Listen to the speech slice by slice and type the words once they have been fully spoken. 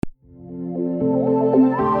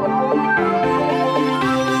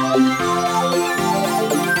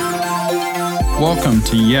Welcome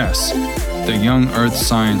to Yes, the Young Earth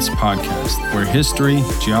Science podcast, where history,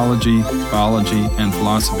 geology, biology, and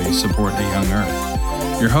philosophy support a young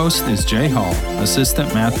Earth. Your host is Jay Hall,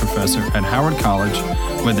 assistant math professor at Howard College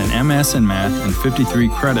with an MS in math and 53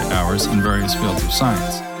 credit hours in various fields of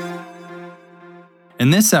science.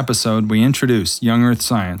 In this episode, we introduce young Earth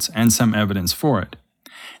science and some evidence for it.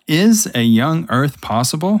 Is a young Earth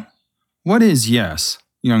possible? What is yes,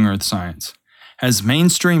 young Earth science? Has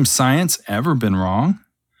mainstream science ever been wrong?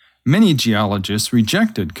 Many geologists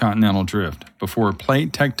rejected continental drift before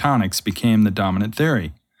plate tectonics became the dominant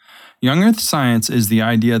theory. Young Earth science is the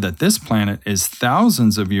idea that this planet is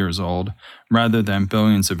thousands of years old rather than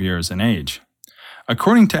billions of years in age.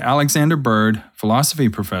 According to Alexander Bird, philosophy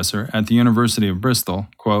professor at the University of Bristol,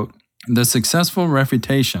 quote, "The successful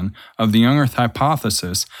refutation of the young Earth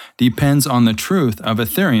hypothesis depends on the truth of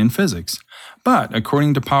Arthurian physics. But,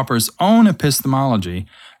 according to Popper's own epistemology,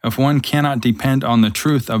 if one cannot depend on the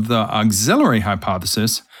truth of the auxiliary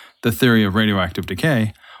hypothesis, the theory of radioactive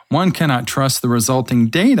decay, one cannot trust the resulting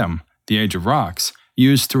datum, the age of rocks,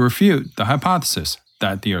 used to refute the hypothesis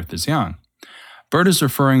that the Earth is young." Bird is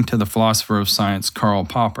referring to the philosopher of science Karl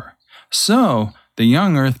Popper. So, the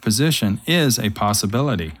young Earth position is a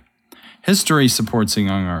possibility. History supports a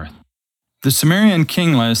young Earth. The Sumerian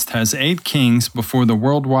king list has 8 kings before the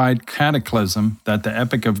worldwide cataclysm that the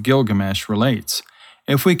Epic of Gilgamesh relates.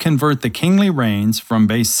 If we convert the kingly reigns from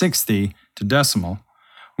base 60 to decimal,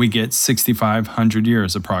 we get 6,500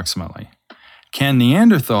 years approximately. Can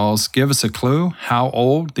Neanderthals give us a clue how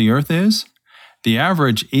old the Earth is? The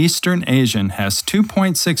average Eastern Asian has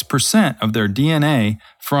 2.6% of their DNA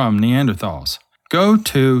from Neanderthals. Go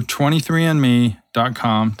to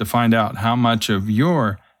 23andme.com to find out how much of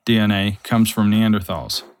your DNA comes from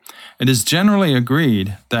Neanderthals. It is generally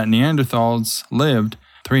agreed that Neanderthals lived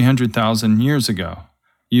 300,000 years ago.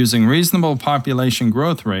 Using reasonable population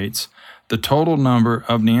growth rates, the total number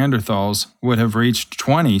of Neanderthals would have reached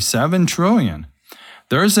 27 trillion.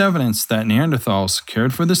 There is evidence that Neanderthals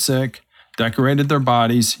cared for the sick, decorated their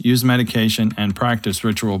bodies, used medication, and practiced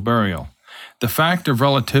ritual burial. The fact of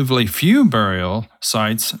relatively few burial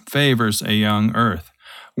sites favors a young Earth.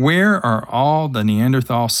 Where are all the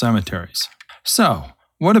Neanderthal cemeteries? So,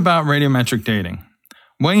 what about radiometric dating?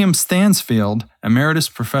 William Stansfield, emeritus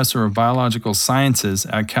professor of biological sciences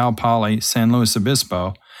at Cal Poly San Luis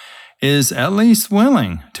Obispo, is at least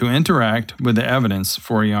willing to interact with the evidence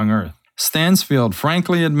for a young Earth. Stansfield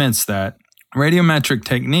frankly admits that radiometric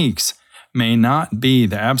techniques may not be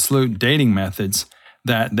the absolute dating methods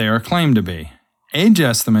that they are claimed to be. Age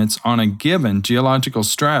estimates on a given geological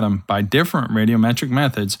stratum by different radiometric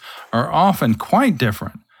methods are often quite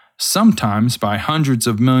different, sometimes by hundreds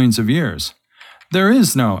of millions of years. There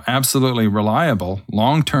is no absolutely reliable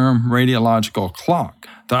long-term radiological clock.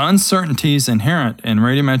 The uncertainties inherent in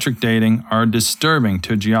radiometric dating are disturbing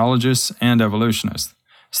to geologists and evolutionists.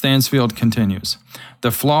 Stansfield continues,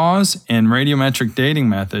 "The flaws in radiometric dating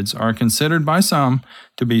methods are considered by some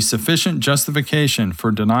to be sufficient justification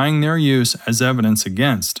for denying their use as evidence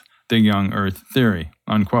against the young Earth theory."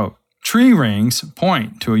 Unquote. Tree rings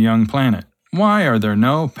point to a young planet. Why are there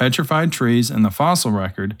no petrified trees in the fossil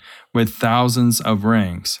record with thousands of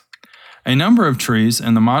rings? A number of trees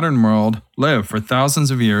in the modern world live for thousands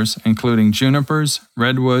of years, including junipers,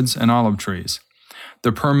 redwoods, and olive trees.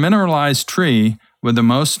 The permineralized tree with the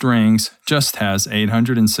most rings just has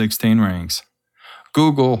 816 rings.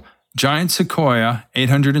 Google giant sequoia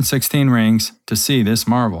 816 rings to see this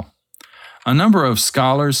marvel. A number of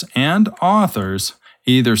scholars and authors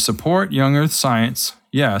either support young Earth science,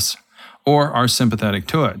 yes, or are sympathetic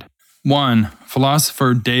to it. 1.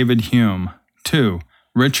 Philosopher David Hume. 2.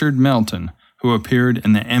 Richard Milton, who appeared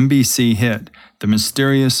in the NBC hit The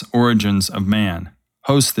Mysterious Origins of Man,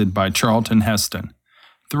 hosted by Charlton Heston.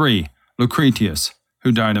 3. Lucretius,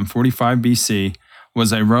 who died in 45 BC,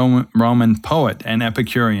 was a Roman poet and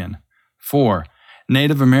Epicurean. 4.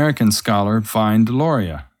 Native American scholar Vine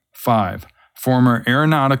Deloria. 5. Former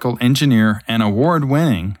aeronautical engineer and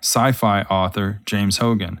award-winning sci-fi author James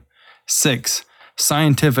Hogan. 6.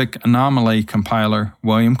 Scientific anomaly compiler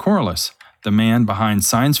William Corliss, the man behind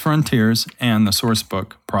Science Frontiers and the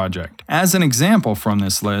Sourcebook Project. As an example from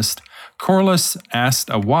this list, Corliss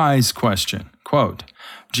asked a wise question, quote,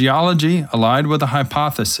 "Geology, allied with a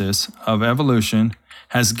hypothesis of evolution,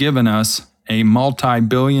 has given us a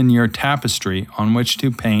multi-billion-year tapestry on which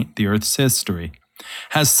to paint the Earth's history.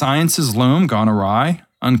 Has science's loom gone awry?"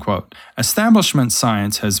 Unquote. Establishment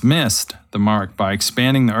science has missed the mark by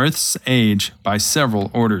expanding the Earth's age by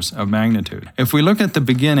several orders of magnitude. If we look at the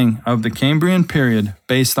beginning of the Cambrian period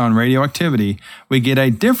based on radioactivity, we get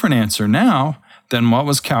a different answer now than what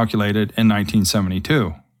was calculated in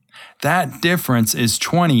 1972. That difference is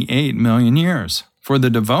 28 million years. For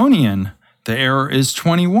the Devonian, the error is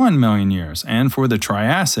 21 million years, and for the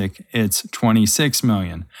Triassic, it's 26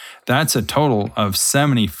 million. That's a total of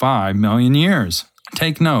 75 million years.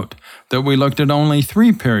 Take note that we looked at only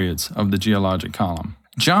 3 periods of the geologic column.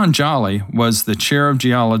 John Jolly was the chair of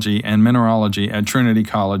geology and mineralogy at Trinity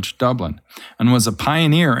College, Dublin, and was a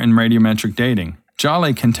pioneer in radiometric dating.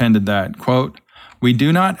 Jolly contended that, quote, "We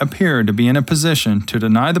do not appear to be in a position to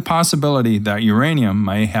deny the possibility that uranium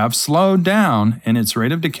may have slowed down in its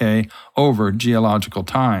rate of decay over geological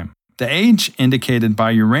time. The age indicated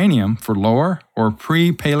by uranium for lower or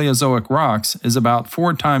pre-Paleozoic rocks is about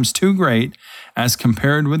 4 times too great as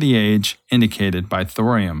compared with the age indicated by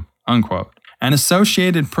thorium," unquote. An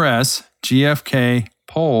Associated Press GFK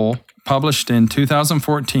poll published in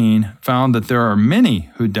 2014 found that there are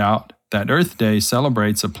many who doubt that Earth Day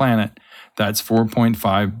celebrates a planet that's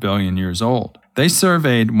 4.5 billion years old. They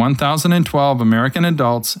surveyed 1,012 American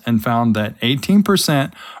adults and found that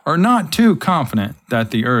 18% are not too confident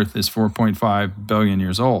that the Earth is 4.5 billion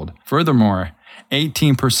years old. Furthermore,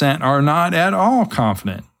 18% are not at all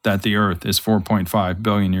confident that the Earth is 4.5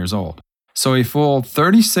 billion years old. So a full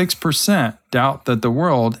 36% doubt that the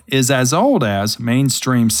world is as old as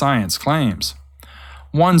mainstream science claims.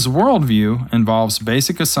 One's worldview involves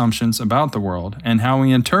basic assumptions about the world and how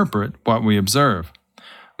we interpret what we observe.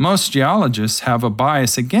 Most geologists have a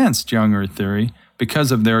bias against young Earth theory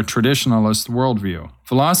because of their traditionalist worldview.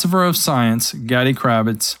 Philosopher of science Gady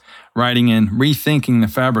Kravitz, writing in Rethinking the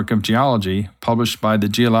Fabric of Geology, published by the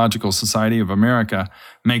Geological Society of America,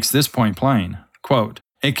 makes this point plain. Quote,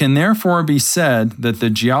 "It can therefore be said that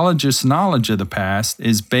the geologist's knowledge of the past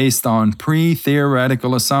is based on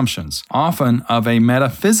pre-theoretical assumptions, often of a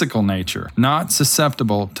metaphysical nature, not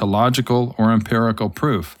susceptible to logical or empirical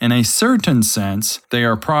proof. In a certain sense, they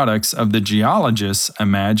are products of the geologist's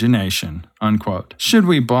imagination," unquote. Should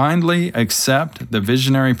we blindly accept the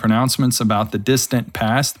visionary pronouncements about the distant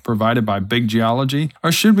past provided by big geology,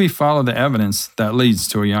 or should we follow the evidence that leads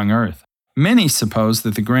to a young Earth? Many suppose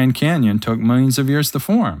that the Grand Canyon took millions of years to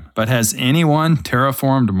form, but has anyone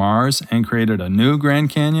terraformed Mars and created a new Grand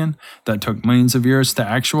Canyon that took millions of years to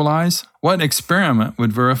actualize? What experiment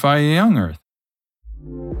would verify a young Earth?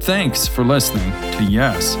 Thanks for listening to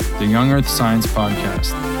Yes, the Young Earth Science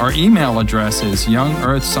Podcast. Our email address is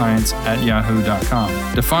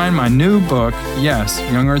youngearthscience@yahoo.com. To find my new book, Yes,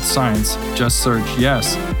 Young Earth Science, just search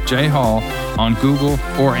Yes, J. Hall on Google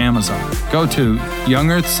or Amazon. Go to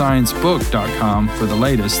youngearthsciencebook.com for the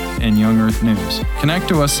latest in Young Earth news. Connect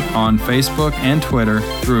to us on Facebook and Twitter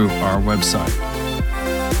through our website.